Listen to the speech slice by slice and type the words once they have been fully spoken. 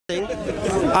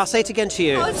I'll say it again to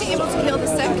you. How is he able to heal the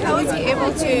sick? How is he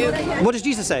able to... What does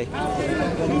Jesus say?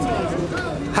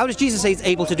 How does Jesus say he's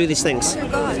able to do these things? Through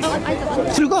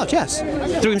God. Through God, yes.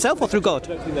 Through himself or through God?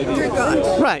 Through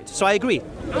God. Right, so I agree.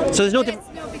 So there's no difference.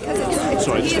 No, because it's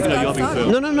Sorry, he is you're God's being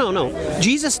son. filmed. No.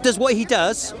 Jesus does what he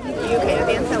does. Okay, to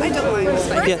be in film. I don't mind.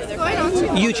 Where Yeah. is it going on to?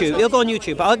 YouTube. It'll go on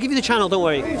YouTube. I'll give you the channel, don't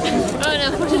worry.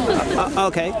 Oh no.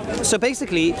 Okay. So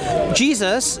basically,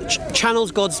 Jesus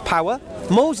channels God's power.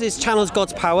 Moses channels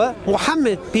God's power.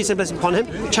 Muhammad, peace and blessing upon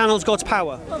him, channels God's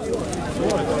power.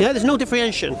 Yeah, there's no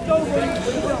differentiation.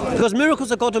 Because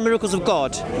miracles of God are miracles of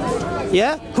God.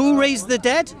 Yeah? Who raised the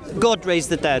dead? God raised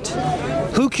the dead.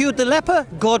 Who cured the leper?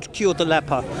 God cured the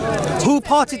leper. Who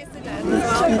parted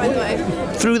By the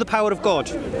way. through the power of God?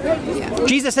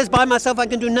 Jesus says, by myself I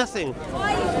can do nothing.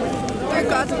 Through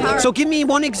God's power. So give me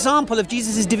one example of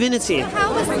Jesus' divinity.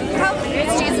 How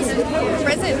is Jesus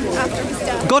risen after his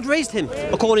death? God raised him,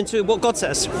 according to what God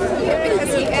says.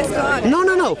 Because he is God.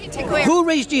 No. Take away Who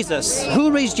raised Jesus?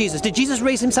 Who raised Jesus? Did Jesus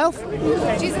raise himself?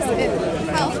 Jesus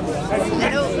himself.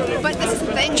 No, but this is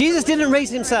the thing. Jesus didn't raise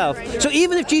himself. So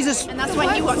even if Jesus... And that's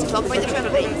why you want to talk about the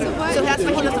Trinity. So that's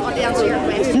why he doesn't want to answer your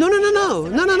question.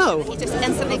 No. He just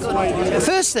instantly goes on to the Trinity.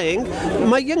 First thing,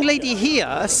 my young lady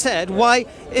here said, why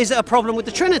is it a problem with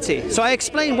the Trinity? So I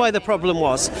explained why the problem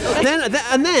was.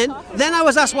 Then I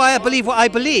was asked why I believe what I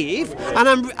believe,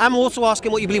 and I'm also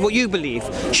asking what you believe.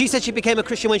 She said she became a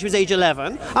Christian when she was age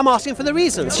 11. I'm asking for the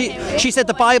reasons. She said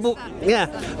the Bible,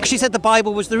 she said the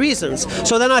Bible was the reasons.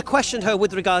 So then I questioned her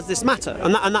with regards to this matter,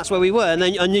 and that's where we were. And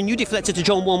then you deflected to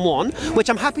John 1:1, which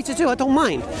I'm happy to do. I don't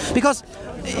mind, because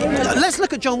let's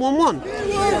look at John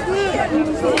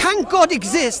 1:1. Can God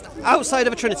exist outside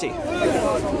of a Trinity?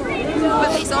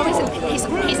 But he's always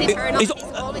he's eternal. He's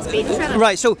always been Trinity.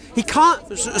 Right, so he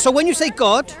can't. So when you say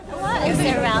God, What is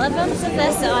the relevance of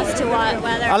this as to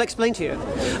whether... I'll explain to you.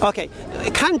 Okay,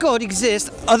 can God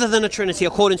exist other than a Trinity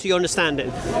according to your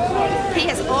understanding? He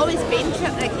has always been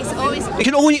Trinity. He's always. It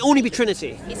can only be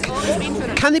Trinity. He's always been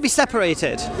Trinity. Can they be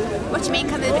separated? What do you mean?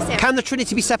 Can they be separated? Can the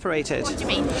Trinity be separated? What do you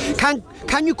mean?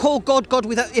 Can you call God God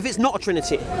without if it's not a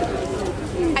Trinity?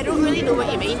 I don't really know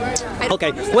what you mean.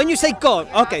 Okay, when you say God,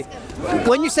 okay,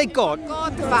 when you say God,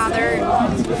 God the Father,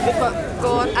 but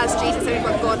God as Jesus,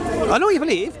 but God. I know what you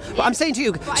believe, but I'm saying to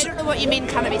you. But I don't know what you mean.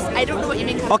 Can it be? I don't know what you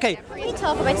mean. Can Okay. Can we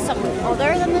talk about something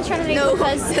other than the Trinity? No.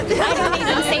 Because I don't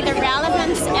even see the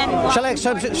relevance in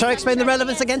what... Shall I explain the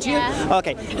relevance again to you? Yeah.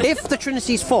 Okay, if the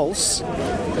Trinity is false,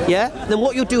 yeah, then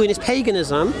what you're doing is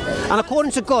paganism, and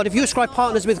according to God, if you ascribe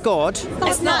partners with God,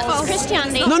 It's not false.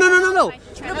 Christianity. no.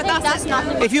 No, but that's not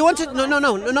the... If you want to,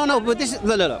 no, but this is,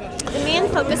 look. The main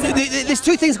focus of... There's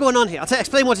two things going on here. I'll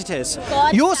explain what it is.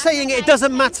 God You're saying it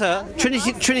doesn't matter.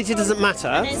 Trinity doesn't matter.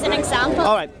 As an example...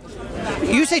 All right.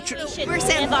 You say. we should we're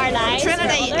saying live our lives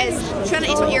Trinity for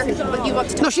others. is what you want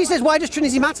to talk. No, she says, why does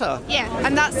Trinity matter? Yeah,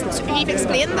 and that's you've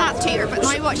explained that to her, but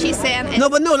now what she's saying is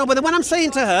But when I'm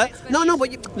saying to her,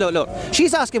 look,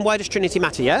 she's asking why does Trinity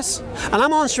matter, yes? And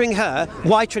I'm answering her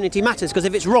why Trinity matters, because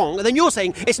if it's wrong, then you're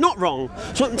saying it's not wrong.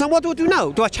 So what do I do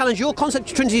now? Do I challenge your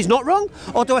concept Trinity is not wrong,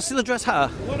 or do I still address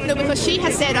her? no, because she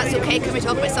has said that's okay. Can we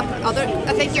talk about something other?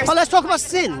 I think you're. Oh, let's talk about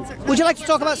sin. Would you like to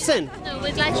talk about sin? No,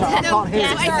 we'd like to... No,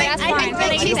 Yes, I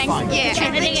think she's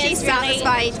Trinity is really...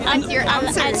 satisfied with your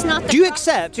answer. It's not the Do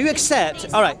you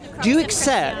accept? All right. Do you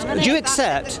accept?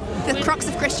 The crux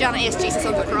of Christianity is Jesus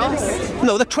on the cross.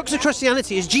 No, the crux of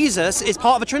Christianity is Jesus is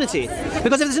part of a Trinity.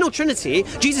 Because if there's no Trinity,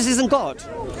 Jesus isn't God.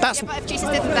 That's. Yeah, but if Jesus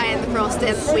didn't die on the cross,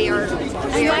 then we are.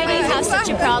 And why do you have such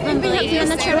a problem believing in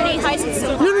the Trinity? How is it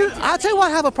so hard? No. I'll tell you why I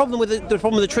have a problem with the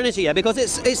problem with the Trinity. Yeah, because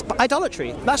it's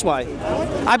idolatry. That's why.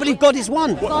 I believe God is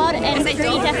one. God in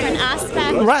three different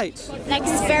aspects. Right. Like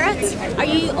spirit, are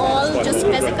you all just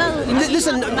physical?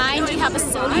 Listen, you have a mind, you have a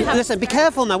soul, you have... Listen, be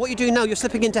careful now. What you're doing now, you're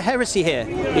slipping into heresy here.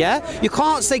 Yeah? You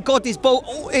can't say God is both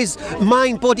is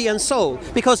mind, body, and soul,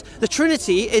 because the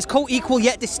Trinity is co-equal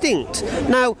yet distinct.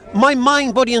 Now, my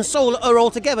mind, body, and soul are all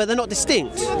together. They're not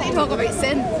distinct. You want to talk about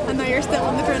sin, and now you're still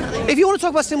on the Trinity. If you want to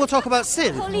talk about sin, we'll talk about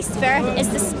sin. The Holy Spirit is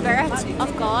the Spirit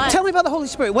of God. Tell me about the Holy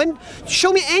Spirit.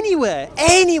 Show me anywhere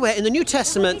in the New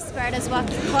Testament. The Holy Spirit is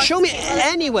what... Show me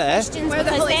anywhere. Where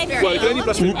the Holy Spirit- Well, you can only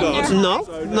blaspheme God.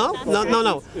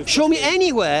 No. Show me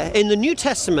anywhere in the New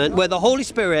Testament where the Holy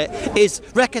Spirit is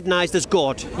recognized as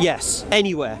God. Yes,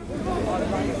 anywhere.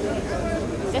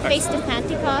 The Feast of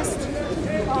Pentecost.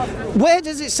 Where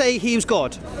does it say he was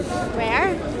God?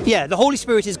 Where? Yeah, the Holy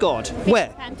Spirit is God. Where?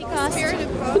 Pentecost.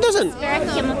 It doesn't. Spirit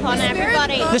came upon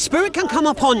everybody. The Spirit can come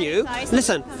upon you.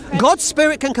 Listen, God's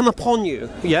Spirit can come upon you.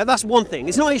 Yeah, that's one thing.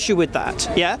 There's no issue with that.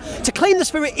 Yeah, to claim the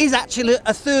Spirit is actually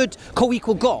a third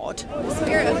co-equal God.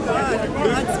 Spirit of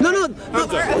God. No.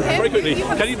 Very quickly,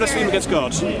 can you blaspheme against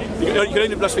God? You can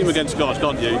only blaspheme against God,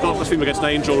 can't you? You can't blaspheme against an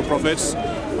angel or prophets.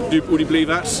 Would you believe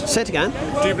that? Say it again.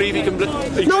 Do you believe you can? No,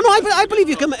 I believe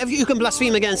you can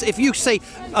blaspheme against. If you say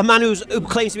a man who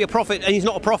claims to be a prophet and he's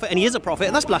not a prophet and he is a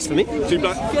prophet, that's blasphemy.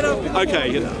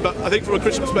 Okay, but I think from a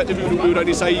Christian perspective, we would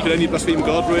only say you can only blaspheme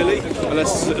God, really,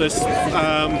 unless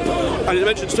and it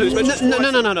mentions.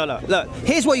 No. Look,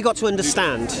 here's what you got to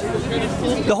understand.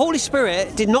 The Holy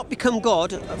Spirit did not become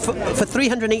God for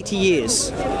 380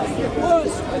 years.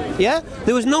 Yeah,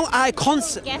 there was no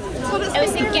concept. Gift. It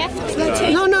was a gift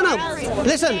to No.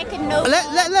 Listen,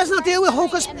 let's not deal with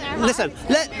hocus. Listen,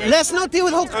 let's not deal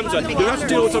with hocus. Hamza, you have to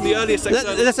deal with some of the earliest.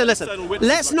 Listen.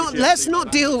 Let's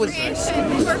not deal with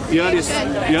the earliest.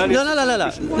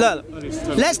 No.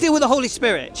 Let's deal with the Holy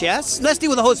Spirit. Yes, let's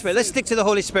deal with the Holy Spirit. Let's stick to the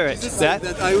Holy Spirit. Yeah?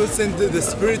 That I will send the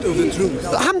Spirit of the truth.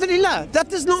 Alhamdulillah. That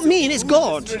does not mean it's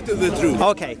God. The Spirit of the truth.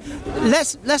 Okay,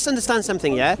 let's understand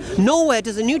something. Yeah, nowhere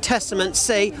does the New Testament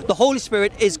say the Holy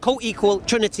Spirit is co-equal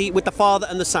Trinity with the Father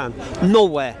and the Son.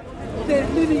 Nowhere.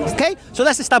 Okay, so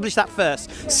let's establish that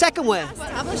first. Second way.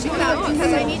 Establishing that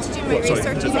because I need to do my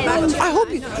research and back check. I hope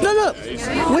you. No.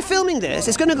 We're filming this.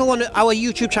 It's going to go on our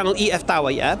YouTube channel, EF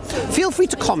Dawah. Yeah. Feel free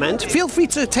to comment. Feel free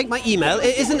to take my email.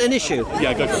 It isn't an issue.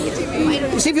 Yeah, go for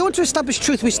it. See, if you want to establish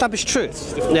truth, we establish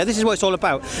truth. Yeah, this is what it's all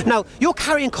about. Now, you're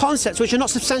carrying concepts which are not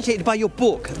substantiated by your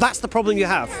book. That's the problem you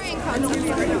have.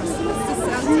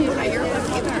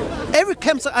 Every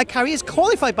concept I carry is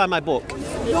qualified by my book.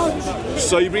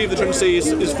 So you believe the Trinity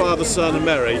is Father, Son, and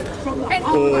Mary,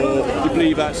 or you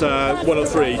believe that's one of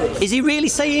three? Is he really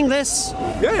saying this?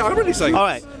 Yeah, I'm really saying. All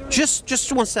right,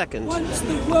 just 1 second.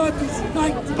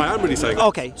 I am really saying.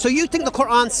 Okay, so you think the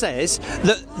Quran says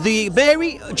that the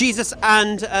Mary, Jesus,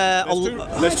 and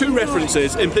there's two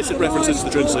references, implicit references to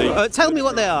the Trinity. Tell me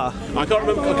what they are. I can't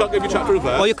remember. I can't give you chapter and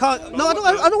verse. Oh, you can't. No, I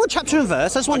don't want chapter and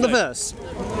verse. I just want the verse.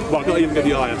 Well, I can't even get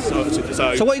the ayah.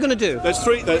 So what are you going to do? There's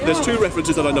two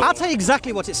references that I know. I'll tell you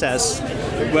exactly what it says.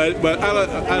 Where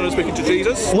Allah is speaking to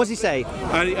Jesus. What does he say?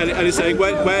 And he's saying,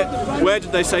 where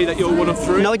did they say that you're one of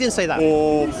three? No, he didn't say that.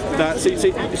 Or that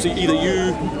see either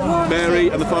you, Mary,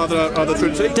 and the Father are the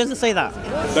Trinity? It doesn't say that.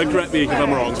 Don't correct me if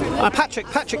I'm wrong. Patrick,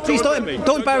 please don't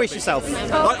embarrass yourself.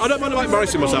 I don't mind about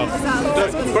embarrassing myself.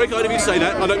 Very kind of you to say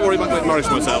that. I don't worry about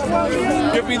embarrassing myself.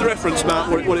 Give me the reference about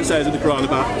what it says in the Quran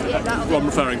about what I'm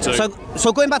referring to.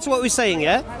 So going back to what we were saying,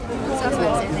 yeah?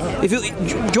 Do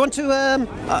you want to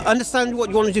understand what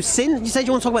you want to do? Sin? You said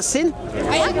you want to talk about sin?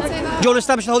 I didn't say that. Do you want to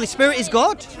establish the Holy Spirit is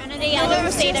God? Trinity, I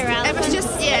don't see the relevance.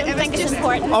 I don't think it's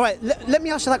important. All right, let me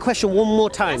ask you that question one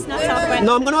more time.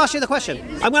 No, I'm going to ask you the question.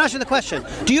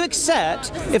 Do you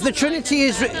accept if the Trinity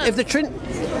is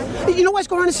You know why it's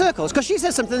going around in circles? Because she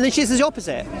says something and then she says the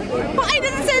opposite. But I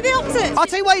didn't say the opposite. I'll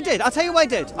tell you what I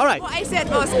did. All right. What I said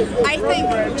was, I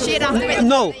think she had after it.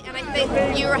 No. And I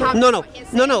think you were happy. No.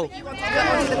 You wanted to get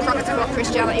onto the crux of what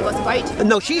Christianity was about.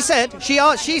 No, she said. You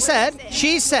did say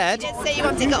you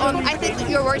wanted to get on. I think that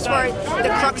your words were the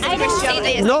crux of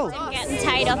Christianity. No. Getting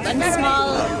tied up in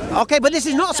small. Okay, but this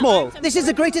is not small. This is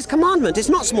the greatest commandment. It's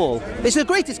not small. It's the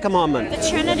greatest commandment. The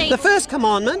Trinity. The first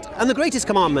commandment and the greatest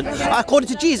commandment, according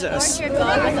to Jesus. Your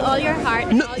God with all your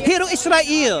heart. No, Hear, O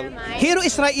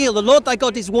Israel, the Lord thy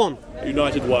God is one.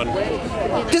 United one.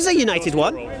 Doesn't say united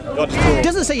one.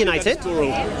 Doesn't say united.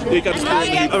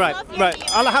 All right.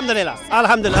 Alhamdulillah.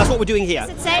 That's what we're doing here.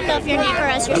 Does it say love your neighbour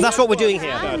as yourself? That's what we're doing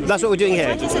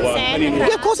here. Does it say in the Quran?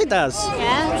 Yeah, of course it does.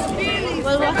 Yeah.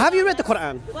 Well, Have you read the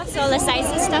Quran? What's all this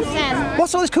ISIS stuff then?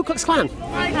 What's all this Ku Klux Klan?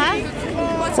 Huh?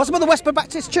 What's about the Westboro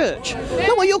Baptist Church?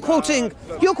 No, well, you're quoting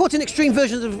extreme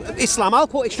versions of Islam. I'll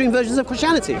quote extreme versions of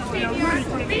Christianity.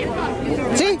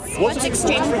 See? What's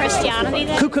extreme Christianity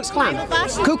then? Ku Klux Klan.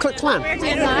 Ku Klux Klan. We're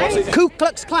doing that. Ku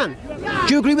Klux Klan.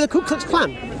 Do you agree with the Ku Klux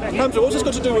Klan? Hamza, what's this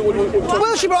got to do with what we're talking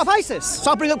Well, she brought up ISIS,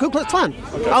 so I'll bring up Ku Klux Klan.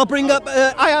 Okay. I'll bring up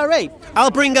IRA. I'll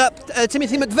bring up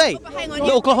Timothy McVeigh,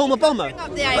 the Oklahoma bomber.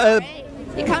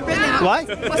 You can't bring that up. Why?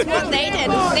 Because what they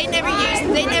did,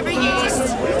 they never used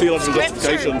theological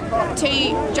scripture justification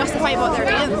to justify what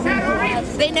they're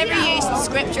doing. They never used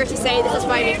scripture to say this is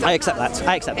why they've done I accept that.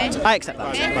 I accept that.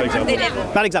 Okay? They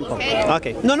didn't. Bad example.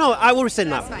 Okay. No, I will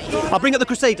rescind that. I'll bring up the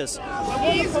Crusaders.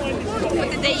 But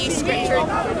did they use scripture?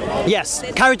 Yes.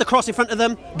 Carried the cross in front of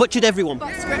them, butchered everyone.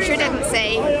 But scripture didn't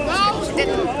say. Scripture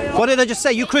didn't. What did I just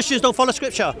say? You Christians don't follow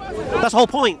scripture. That's the whole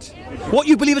point. What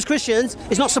you believe as Christians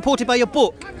is not supported by your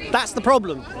book. That's the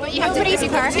problem. Well, you have to be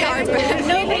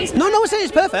perfect. No one's saying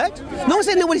it's perfect. No one's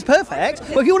saying nobody's perfect.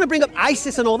 But if you want to bring up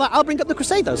ISIS and all that, I'll bring up the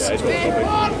Crusaders.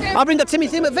 I'll bring up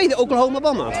Timothy McVeigh, the Oklahoma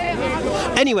bomber.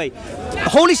 Anyway,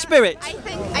 Holy Spirit.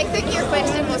 I think your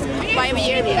question was why were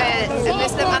you a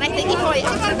Muslim, and I think you probably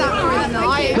answered that more than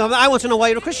I. No, but I want to know why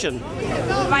you're a Christian.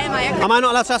 Why am I a Christian? Am I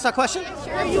not allowed to ask that question?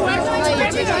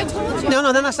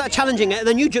 No, then I started challenging it, and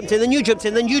then you jumped in, then you jumped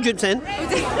in, then you jumped in.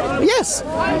 Yes.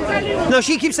 No,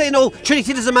 she keeps saying, oh,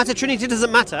 Trinity doesn't matter, Trinity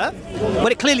doesn't matter.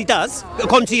 But it clearly does,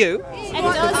 according to you. It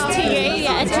does to you,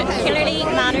 yeah, it clearly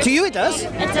matters. To you it does?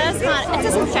 It does matter. It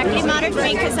doesn't particularly matter to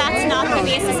me because that's not the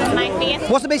basis of my faith.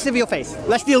 What's the basis of your faith?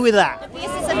 Let's deal with that. The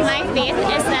basis of my faith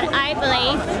is that I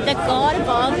believe that God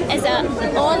above is an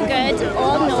all-good,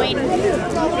 all-knowing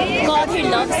God who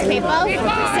loves people,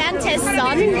 sent his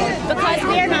son because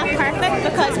we are not perfect,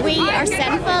 because we are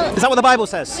sinful. Is that what the Bible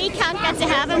says? We can't get to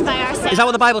heaven by ourselves. Is that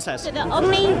what the Bible says? So the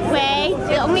only way,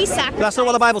 the only sacrifice That's not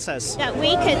what the Bible says. that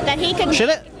he could Should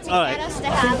it? to All get right. us to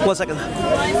heaven 1 second.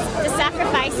 was to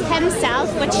sacrifice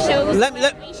himself, which shows Let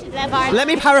that we should live our me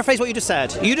lives. paraphrase what you just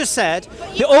said. You just said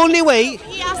the only way.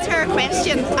 He asked her a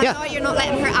question, and Yeah. now you're not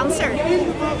letting her answer.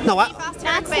 No, Asked her a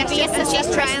That's the question, and basis she's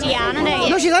of trying. Christianity.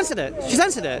 no, she's answered it. She's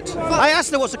answered it. I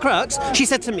asked her what's the crux. She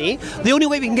said to me, the only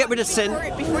way we can get rid of sin.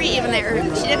 Before you even let her,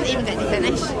 she didn't even get to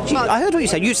finish. I heard what you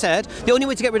said. You said the only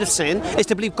way to get rid of sin is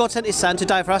to believe God sent his son to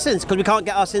die for our sins, because we can't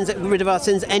get rid of our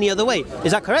sins any other way.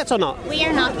 Is that correct or not? We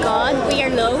are not God. We are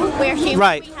low. We are human.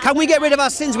 Right. We have Can we get rid of our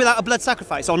sins without a blood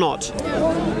sacrifice or not?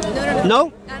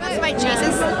 No? That's why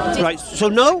Jesus. Right. So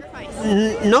no?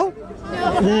 No?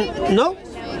 No?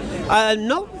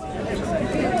 No?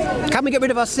 Can we get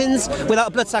rid of our sins without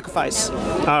a blood sacrifice?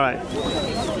 All right.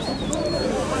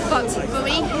 But when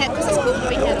we hit, because it's cool,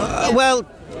 we hit. Well,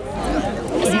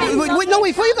 no,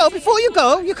 before you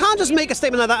go, you can't just make a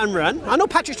statement like that and run. I know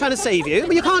Patrick's trying to save you,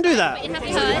 but you can't do that.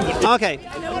 Okay.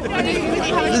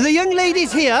 The young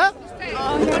ladies here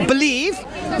believe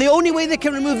the only way they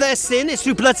can remove their sin is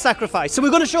through blood sacrifice. So we're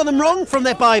going to show them wrong from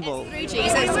their Bible. Through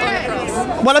Jesus on the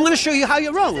cross. Well, I'm going to show you how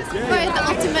you're wrong. For the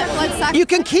ultimate blood sacrifice. You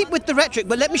can keep with the rhetoric,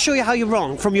 but let me show you how you're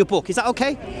wrong from your book. Is that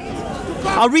okay?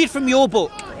 I'll read from your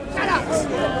book.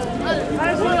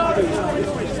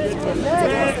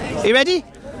 Are you ready?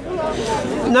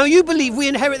 Now you believe we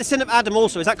inherit the sin of Adam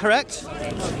also, is that correct?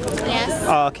 Yes.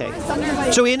 Oh, okay.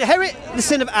 So we inherit the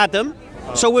sin of Adam,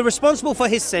 so we're responsible for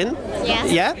his sin.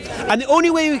 Yes. Yeah? And the only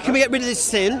way we can get rid of this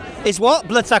sin is what?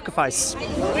 Blood sacrifice.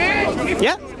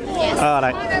 Yeah? Yes. All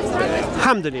right.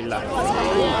 Alhamdulillah.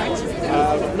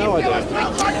 No idea.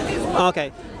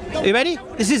 Okay. Are you ready?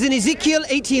 This is in Ezekiel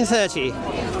 18:30.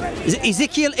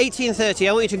 Ezekiel 18:30.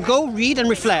 I want you to go read and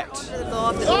reflect. The law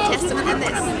of the Old Testament in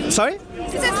this. Sorry? Is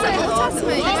it the Old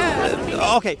Testament?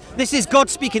 Yeah. Okay. This is God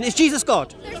speaking. Is Jesus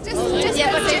God?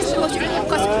 Yeah, but just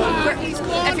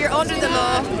if you're under the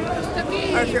law,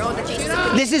 or if you're under Jesus.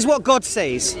 This is what God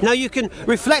says. Now you can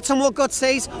reflect on what God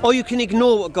says, or you can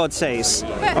ignore what God says.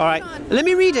 All right. Let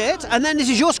me read it, and then this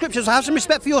is your scripture, so have some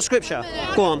respect for your scripture.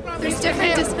 Go on. There's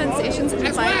different dispensations in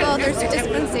the Bible. There's a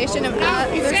dispensation of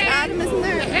Adam. There's Adam, isn't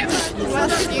there? Well,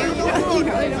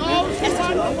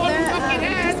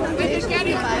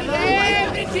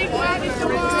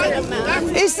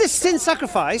 Is this sin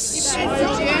sacrifice?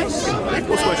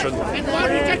 What's the question?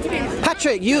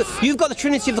 Patrick, you've got the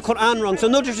Trinity of the Quran wrong, so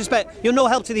no disrespect, you're no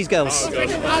help to these girls. You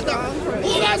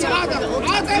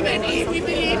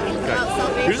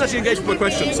just actually engaged with my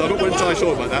question, so I'm not entirely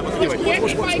sure about that. But anyway,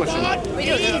 what's the question? I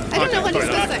don't know what it's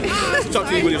supposed to say. It's up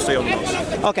to you when you stay on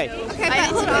the Okay. Okay, but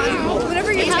hold on.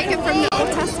 Whenever you take it from the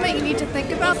Old Testament, you need to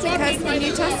think about, because the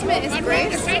New Testament is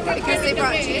grace, because they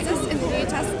brought Jesus in the New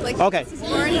Testament. Like, Okay. Jesus was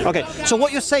born. Okay. So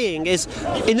what you're saying is,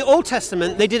 in the Old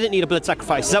Testament, they didn't need a blood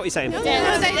sacrifice. Is that what you're saying? No,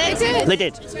 they did. They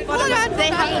did. Hold on. They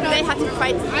had to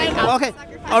fight. Okay.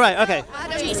 All right. Okay.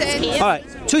 Adam said. All right.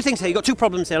 Two things here. You've got two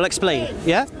problems here. I'll explain.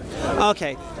 Yeah?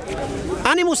 Okay.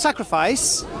 Animal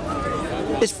sacrifice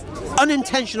is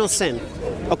unintentional sin,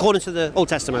 according to the Old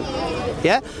Testament.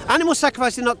 Yeah? Animal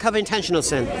sacrifice did not cover intentional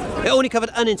sin. It only covered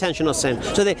unintentional sin.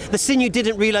 So the sin you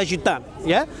didn't realize you'd done.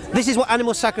 Yeah? This is what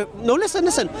animal sacrifice... No, listen.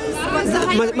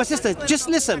 My sister, just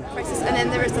listen. And then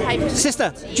there was the high priest.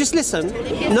 Sister, just listen.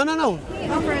 No.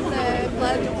 Offered the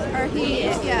blood, or he,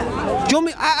 yeah. Do you want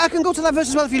me? I can go to that verse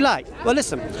as well if you like. Well,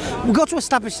 listen, we've got to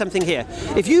establish something here.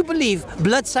 If you believe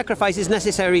blood sacrifice is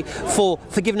necessary for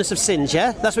forgiveness of sins,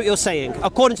 yeah? That's what you're saying,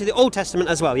 according to the Old Testament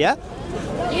as well, yeah?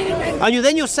 And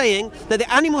then you're saying that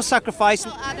the animal sacrifice...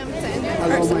 Adam sinned.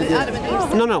 Adam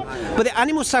and Eve. No. But the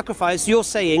animal sacrifice, you're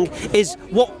saying, is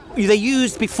what they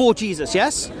used before Jesus,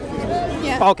 yes?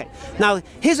 Yeah. Okay, now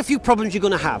here's a few problems you're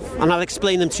going to have, and I'll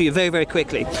explain them to you very, very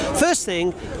quickly. First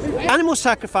thing, animal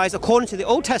sacrifice, according to the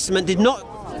Old Testament, did not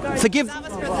forgive.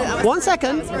 One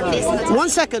second,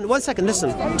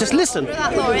 listen, just listen.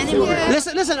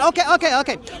 Listen, okay.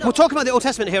 We're talking about the Old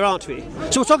Testament here, aren't we?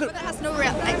 So we're talking. That has no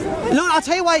real. No, I'll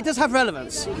tell you why it does have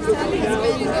relevance.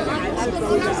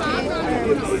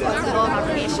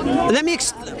 Let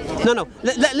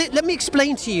me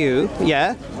explain to you,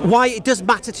 yeah, why it does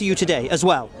matter to you today as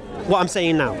well. What I'm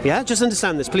saying now, yeah? Just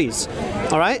understand this, please.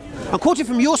 All right? I'm quoting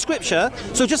from your scripture,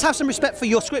 so just have some respect for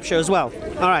your scripture as well.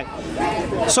 All right.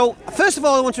 So, first of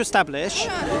all, I want to establish.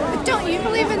 Don't you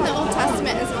believe in the Old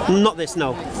Testament as well? Not this,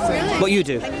 no. Really? But you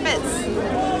do. Like bits?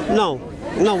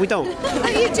 No, we don't.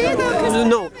 You do though.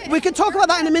 No, we can talk about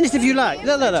that in a minute if you like.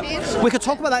 No. We could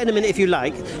talk about that in a minute if you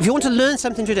like. If you want to learn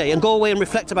something today and go away and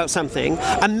reflect about something,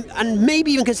 and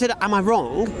maybe even consider, am I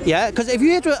wrong? Yeah, because if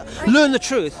you're here to learn the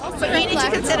truth. But you need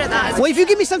to consider that. Well, if you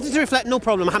give me something to reflect, no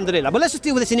problem, alhamdulillah. But let's just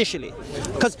deal with this initially.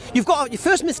 Because you've got, your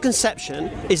first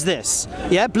misconception is this.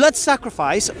 Yeah, blood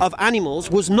sacrifice of animals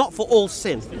was not for all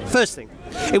sin. First thing.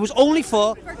 It was only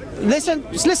for, just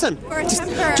listen.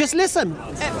 Just listen.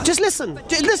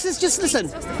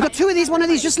 We've got two of these, one of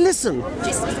these, just listen.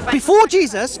 Before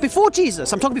Jesus,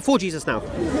 I'm talking before Jesus now.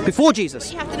 Before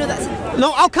Jesus. You have to know that.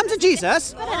 No, I'll come to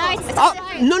Jesus. No.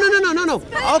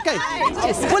 Okay.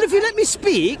 Well, if you let me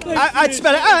speak, I'd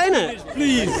spell it out, innit?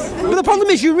 Please. But the problem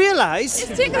is you realise.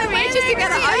 It's taken away just to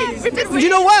get it out. Do you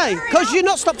know why? Because you've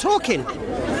not stopped talking.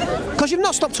 Because you've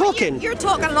not stopped talking. You're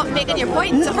talking a lot, making your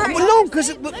points. No, because...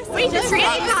 We just really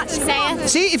got to say it.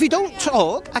 See, if you don't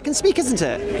talk, I can speak, isn't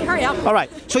it? Hurry up. All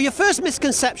right, so your first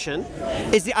misconception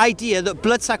is the idea that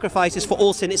blood sacrifice is for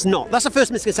all sin. It's not. That's the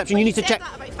first misconception. You need to check.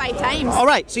 That about 5 times. All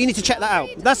right, so you need to check that out.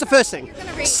 That's the first thing.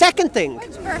 Second thing.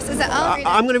 Which verse is it? I'll read it.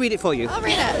 I'm going to read it for you. I'll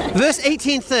read it. Verse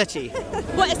 1830.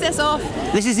 What is this off?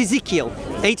 This is Ezekiel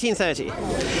 1830.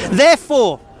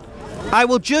 Therefore, I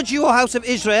will judge you, O house of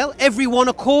Israel, everyone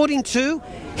according to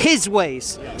his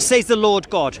ways, says the Lord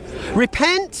God.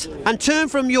 Repent and turn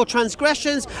from your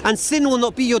transgressions, and sin will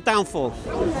not be your downfall.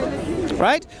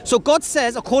 Right? So God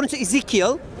says, according to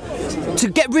Ezekiel, to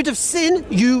get rid of sin,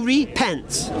 you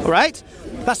repent. Right?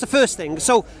 That's the first thing.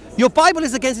 So your Bible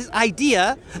is against this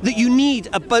idea that you need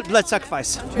a blood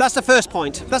sacrifice. That's the first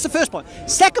point.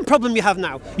 Second problem you have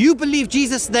now. You believe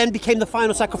Jesus then became the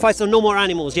final sacrifice, so no more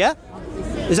animals, yeah?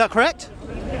 Is that correct?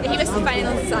 He was the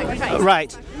final sacrifice.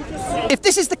 Right. If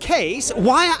this is the case,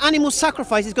 why are animal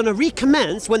sacrifices going to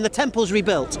recommence when the temple's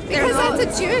rebuilt? Because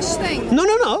that's a Jewish thing. No.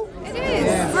 It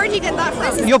is. Where did you get that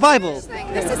from? Your Bible.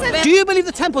 This is a... Do you believe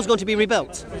the temple's going to be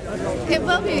rebuilt? It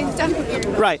will be done.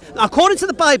 Right. According to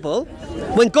the Bible,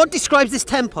 when God describes this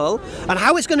temple and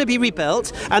how it's going to be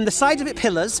rebuilt, and the size of its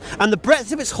pillars, and the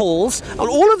breadth of its halls, and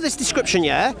all of this description,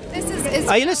 yeah?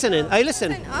 Are you listening?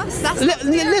 Listen.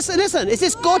 Is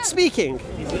this God speaking?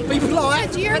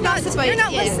 You're not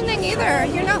listening either.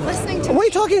 You're not listening to me. What are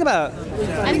you talking about?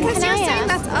 Because you're saying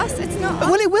that's us. It's not us.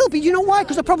 Well, it will be. You know why?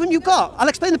 Because the problem you got. I'll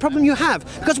explain the problem you have.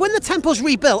 Because when the temple's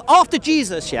rebuilt after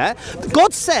Jesus, yeah,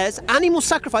 God says animal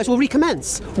sacrifice will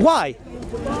recommence. Why?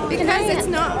 Because it's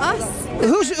not us.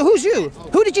 Who's you?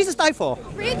 Who did Jesus die for?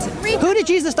 Read Who did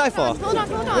Jesus die for? Hold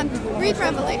on. Read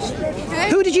Revelation. Okay?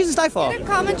 Who did Jesus die for? Read a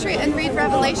commentary and read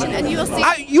Revelation, and you will see.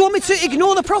 You want me to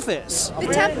ignore the prophets? The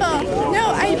temple. No,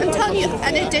 I'm telling you.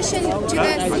 In addition to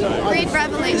this, read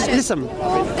Revelation. Listen.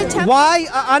 The temple. Why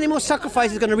are animal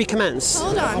sacrifices going to recommence?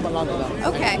 Hold on.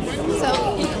 Okay.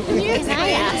 So. Can I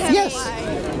ask? Yes.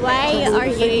 Why are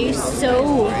you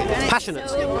so passionate?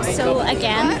 So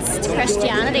against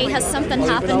Christianity? Has something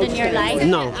happened in your life?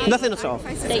 No, nothing at all.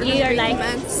 That you are like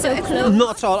so close?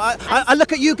 Not at all. I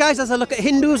look at you guys as I look at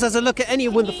Hindus, as I look at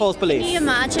anyone with false beliefs. Can you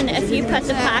imagine if you put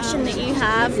the passion that you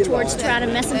have towards trying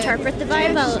to misinterpret the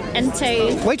Bible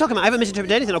into... What are you talking about? I haven't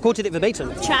misinterpreted anything. I quoted it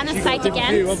verbatim. Trying to fight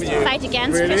against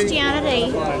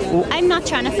Christianity. I'm not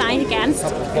trying to fight against,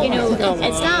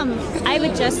 Islam.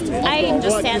 I'm just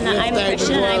saying that I'm a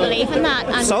Christian and I believe in that.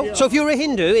 And so if you're a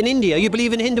Hindu in India, you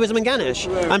believe in Hinduism and Ganesh,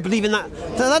 and believe in that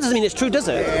doesn't mean it's true, does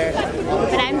it?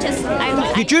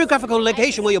 But your geographical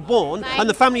location where you're born and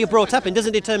the family you're brought up in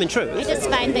doesn't determine truth. I just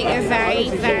find that you're very,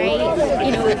 very,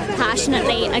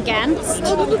 passionately against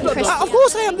Christianity. Of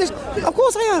course I am. Of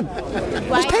course I am.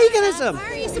 It's paganism. Why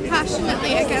are you so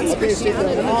passionately against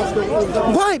Christianity?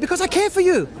 Why? Because I care for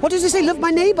you. What does it say? Love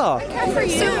my neighbour. I care for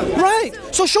you. Right.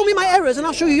 So show me my errors and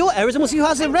I'll show you your errors and we'll see who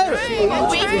has the errors.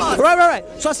 Right.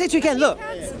 So I'll say to you again, look.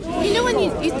 You know when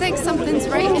you think something's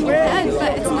right in your head,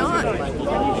 but it's not.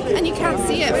 And you can't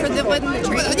see it for the wood and the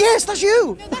tree. Yes, that's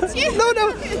you. No, that's you. No.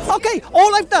 Okay,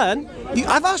 all I've done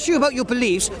I've asked you about your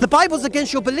beliefs. The Bible's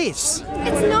against your beliefs.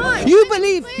 It's not.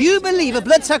 You believe a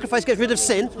blood sacrifice gets rid of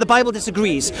sin. The Bible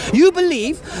disagrees. You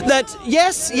believe that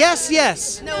yes.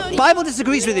 No, Bible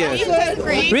disagrees with you.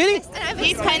 Really?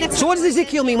 He's kind of. So what does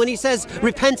Ezekiel mean when he says,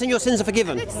 repent and your sins are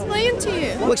forgiven? Explain to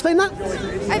you. Well, explain that.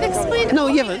 I've explained. No,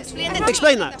 you haven't.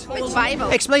 Explain that. The whole Bible.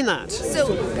 Explain that.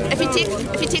 So if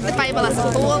you take the Bible as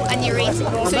a whole and you read,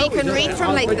 so you can read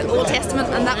from like the Old Testament,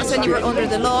 and that was when you were under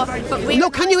the law. But No,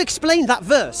 can you explain that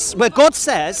verse where God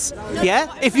says,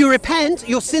 if you repent,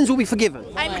 your sins will be forgiven?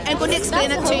 I'm going to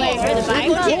explain it to you. I'm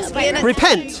going to explain it.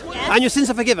 Repent, and your sins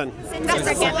are forgiven. That's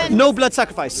forgiven. No blood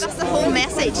sacrifice. That's the whole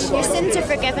message. Your sins are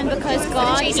forgiven because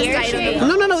God hears you.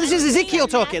 No, this is Ezekiel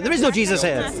talking. There is no Jesus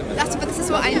here. But this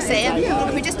is what I'm saying.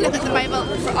 If we just look at the Bible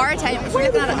for our time, if we're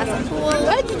looking at it as a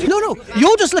whole. No,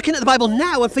 you're just looking at the Bible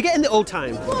now and forgetting the old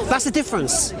time. That's the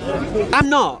difference. I'm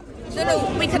not.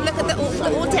 No, we can look at the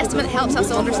Old Testament. Helps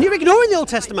us understand. You're ignoring the Old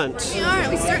Testament.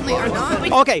 We certainly are not.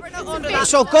 Okay,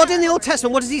 so God in the Old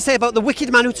Testament, what does he say about the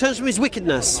wicked man who turns from his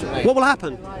wickedness? What will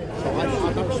happen?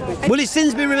 Will his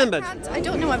sins be remembered? I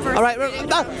don't know what verse. All right,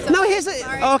 now here's it.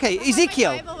 Okay,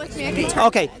 Ezekiel.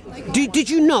 Okay, did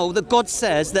you know that God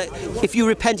says that if you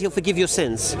repent, he'll forgive your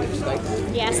sins?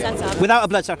 Yes, that's obvious. Without a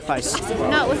blood sacrifice?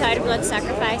 Not without a blood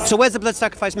sacrifice. So where's the blood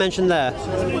sacrifice mentioned there?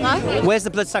 What? Where's the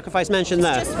blood sacrifice mentioned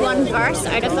there? Just one verse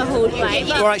out of the whole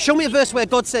Bible. All right, show me a verse where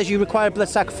God says you require a blood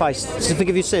sacrifice to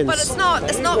forgive your sins. But it's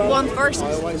not one verse.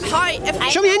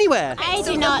 Show me anywhere. I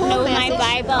do not know my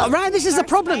Bible. All right, this is the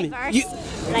problem.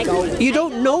 You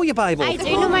don't know your Bible. I do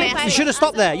know my Bible. You should have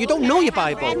stopped there. You don't know your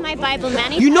I've Bible. read my Bible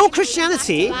many You know times.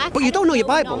 Christianity, but you don't know your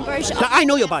Bible. Now, I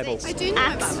know your Bible.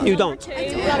 Acts You don't. 2,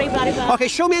 blah, blah, blah. Okay,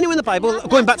 show me anywhere in the Bible,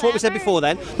 going back to what we said before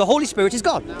then, the Holy Spirit is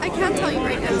God. I can't tell you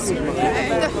right now.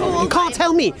 The whole You can't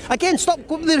tell me. Again, stop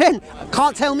with the end.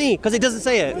 Can't tell me, because it doesn't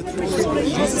say it.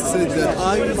 Jesus said that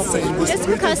I will send the Just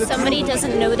Spirit because of the somebody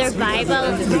doesn't know their Bible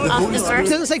off the It verse,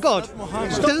 doesn't say God.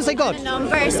 It doesn't say God.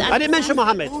 numbers, I didn't mention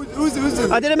Muhammad. Who's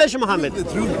I didn't mention Muhammad. the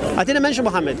truth? I didn't mention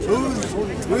Muhammad.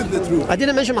 Who's the truth? I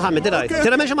didn't mention Muhammad, did I?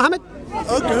 Did I mention Muhammad?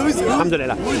 Okay, who's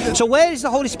Alhamdulillah. So where is the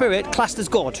Holy Spirit classed as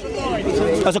God?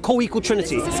 As a co-equal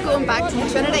Trinity? It's going back to the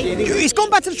Trinity. It's gone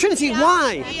back to the Trinity.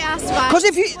 Why? He asked why. Because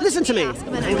if you listen to me, Ask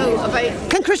a minute ago about.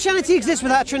 can Christianity exist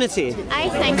without a Trinity?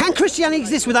 Can Christianity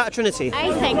exist without a Trinity?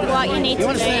 I think what you need to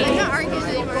I'm do. not arguing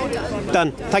anymore. I'm done.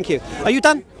 Done. Thank you. Are you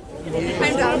done?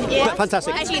 I'm done. Yeah.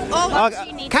 Fantastic. Actually, what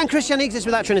you need Can Christianity exist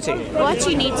without Trinity? What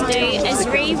you need to do is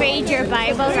reread your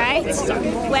Bible, right?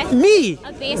 With Me?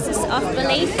 a basis of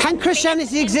belief. Can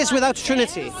Christianity exist without a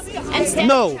Trinity? Instead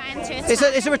No. of trying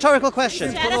to It's a rhetorical question.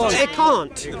 Instead of It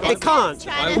can't. trying- It can't.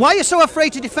 trying to- Why are you so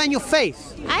afraid to defend your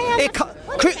faith? It can't.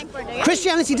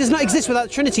 Christianity does not exist without the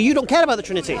Trinity. You don't care about the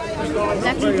Trinity.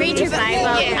 read your Bible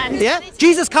and Yeah?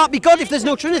 Jesus can't be God if there's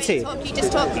no Trinity. You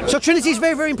just talk. So Trinity is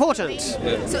very, very important.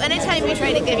 So anytime we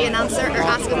try to give you an answer or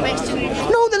ask a question,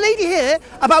 No, the lady here,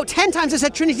 about 10 times has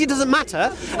said Trinity doesn't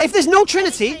matter. If there's no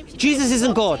Trinity, Jesus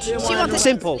isn't God.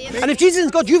 Simple. And if Jesus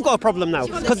isn't God, you've got a problem now.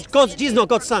 Because Jesus is not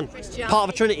God's son. Part of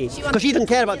a Trinity. Because she doesn't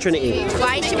care about Trinity.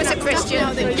 why she was a Christian,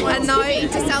 and now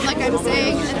to sound like I'm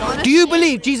saying, and honestly, Do you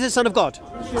believe Jesus is the Son of God?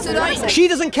 so now She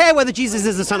doesn't care whether Jesus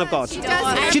is the Son of God.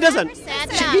 She doesn't.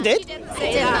 You did?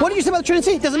 What did you say about the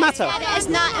Trinity? It doesn't matter. It's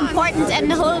not important in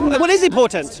the whole What is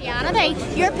important? Christianity.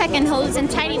 You're picking holes in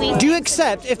tiny wee. Do you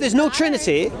accept if there's no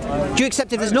Trinity? Do you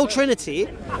accept if there's no Trinity?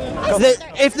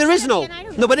 If there is no.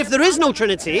 No, but if there is no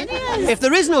Trinity,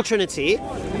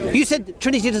 you said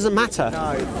Trinity doesn't matter.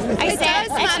 I said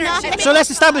it's not. So let's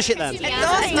establish it then. it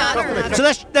does matter. So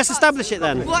let's establish it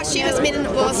then. What she was meaning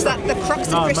was that the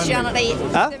crux of Christianity,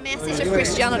 the message of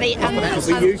Christianity,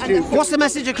 and What's the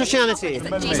message of Christianity?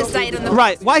 that Jesus died on the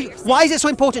Right. Why is it so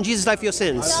important Jesus died for your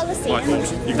sins?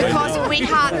 because we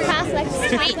can't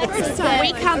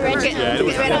we can't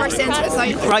get rid of our sins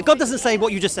without. Right. God doesn't say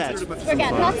what you just said.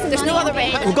 There's no other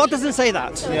way. Well, God doesn't say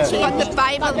that. But the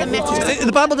Bible, the message,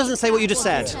 The Bible doesn't say what you just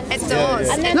said. it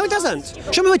does. No, it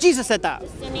doesn't. Show me where Jesus said that.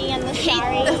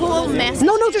 The whole message.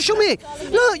 No, just show me.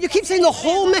 No, you keep saying the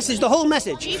whole message, the whole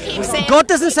message. You keep saying. God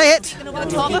doesn't say it. You know, on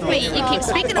top of me, you keep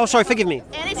speaking. Oh, sorry, forgive me.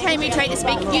 Anytime you try to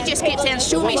speak, you just keep saying,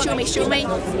 show me, show me, show me.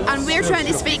 And we're trying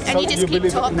to speak, and you just keep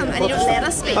talking, and you don't let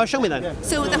us speak. Oh, show me then.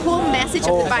 So the whole message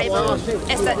of the Bible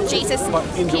is that Jesus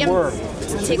came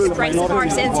take the price of our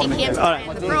sins. He came to die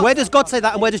on the cross. Where does God say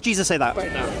that and where does Jesus say that?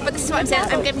 But this is what I'm saying.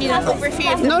 I'm giving you an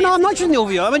overview. Of No, I'm not mentioning the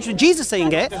overview. I'm mentioning Jesus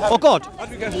saying it or God.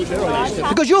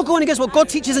 Because you're going against what God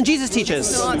teaches and Jesus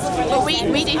teaches. But we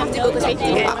do have to go because we have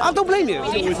to get. I don't blame you.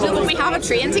 We have a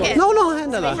train to get. No, I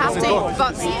handle that. We have to.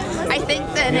 But I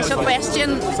think the initial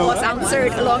question was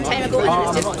answered a long time ago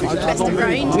and it's just twisted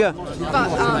round. Yeah.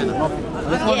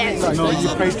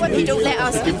 But you don't let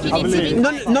us. You need to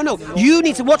be. No. You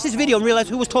need to watch this video and realise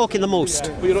who was talking the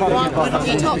most. You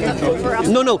talked over us.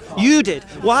 No, you did.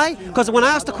 Why? Because when I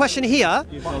asked the question here,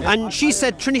 and she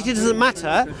said Trinity doesn't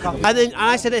matter, and then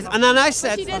I said,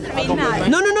 She didn't mean that.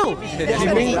 No. You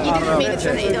didn't mean the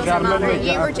Trinity doesn't matter.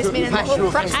 You were just meaning the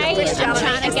whole crux of Christianity. I'm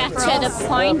trying to get to the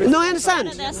point. No, I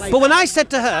understand. But when I said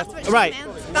to her, right.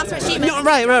 That's what she meant. No,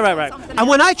 right. And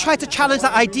when I tried to challenge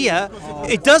that idea,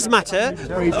 it does matter.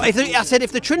 I said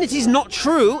if the Trinity is not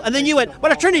true, and then you went,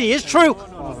 well, the Trinity is true.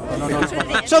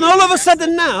 So all of a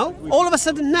sudden now,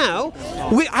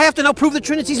 I have to now prove the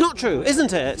Trinity is not true,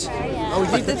 isn't it?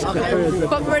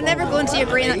 But we're never going to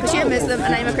agree on that because you're Muslim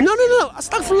and I'm a Christian. No.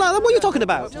 Astaghfirullah, what are you talking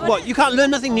about? What, you can't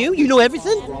learn nothing new? You know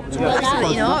everything?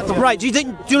 Absolutely not. Right, do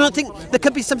you not think there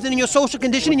could be something in your social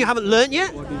conditioning you haven't learned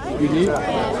yet?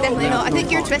 Definitely not. I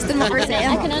think you're twisting what we're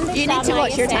saying. You need to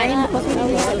watch your time.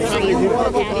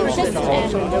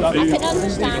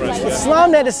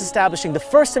 IslamNet is establishing the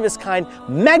first of its kind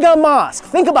mega mosque.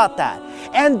 Think about that.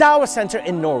 And Dawah Center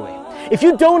in Norway. If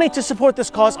you donate to support this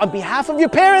cause on behalf of your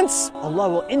parents, Allah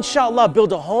will inshallah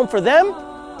build a home for them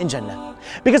in Jannah.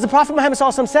 Because the Prophet Muhammad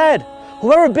said,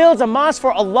 whoever builds a mosque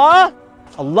for Allah,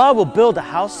 Allah will build a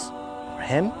house for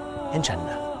him in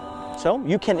Jannah. So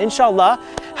you can inshallah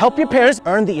help your parents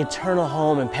earn the eternal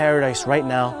home in paradise right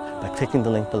now by clicking the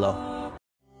link below.